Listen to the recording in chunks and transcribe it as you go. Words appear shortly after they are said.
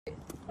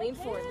Lean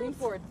forward, lean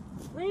forward.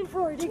 Lean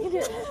forward, you can do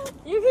it.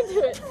 You can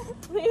do it.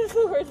 Lean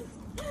forward.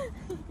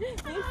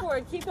 Lean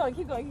forward, keep going,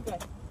 keep going, keep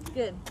going.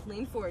 Good,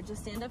 lean forward,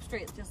 just stand up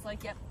straight, just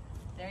like, yep.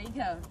 There you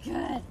go,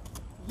 good.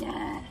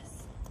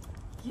 Yes,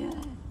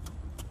 good.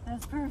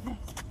 That's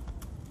perfect.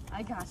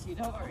 I got you,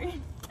 don't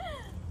worry.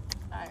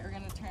 All right, we're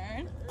gonna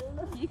turn.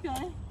 Keep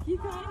going,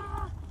 keep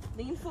going.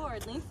 Lean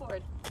forward, lean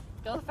forward.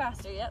 Go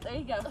faster, yep, there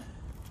you go.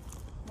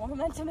 More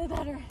momentum is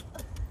better.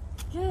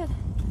 Good,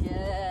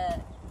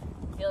 good.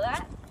 Feel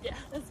that? Yeah.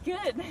 That's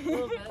good. A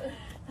little bit.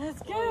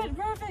 That's good,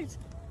 perfect.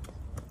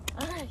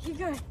 All right, keep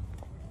going.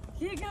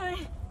 Keep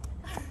going.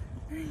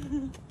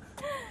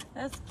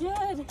 That's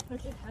good.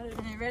 Okay, Are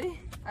you ready?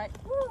 All right,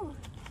 woo.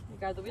 You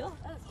guard the wheel.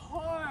 that's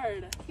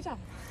hard. Good job.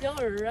 Y'all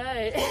are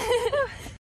right.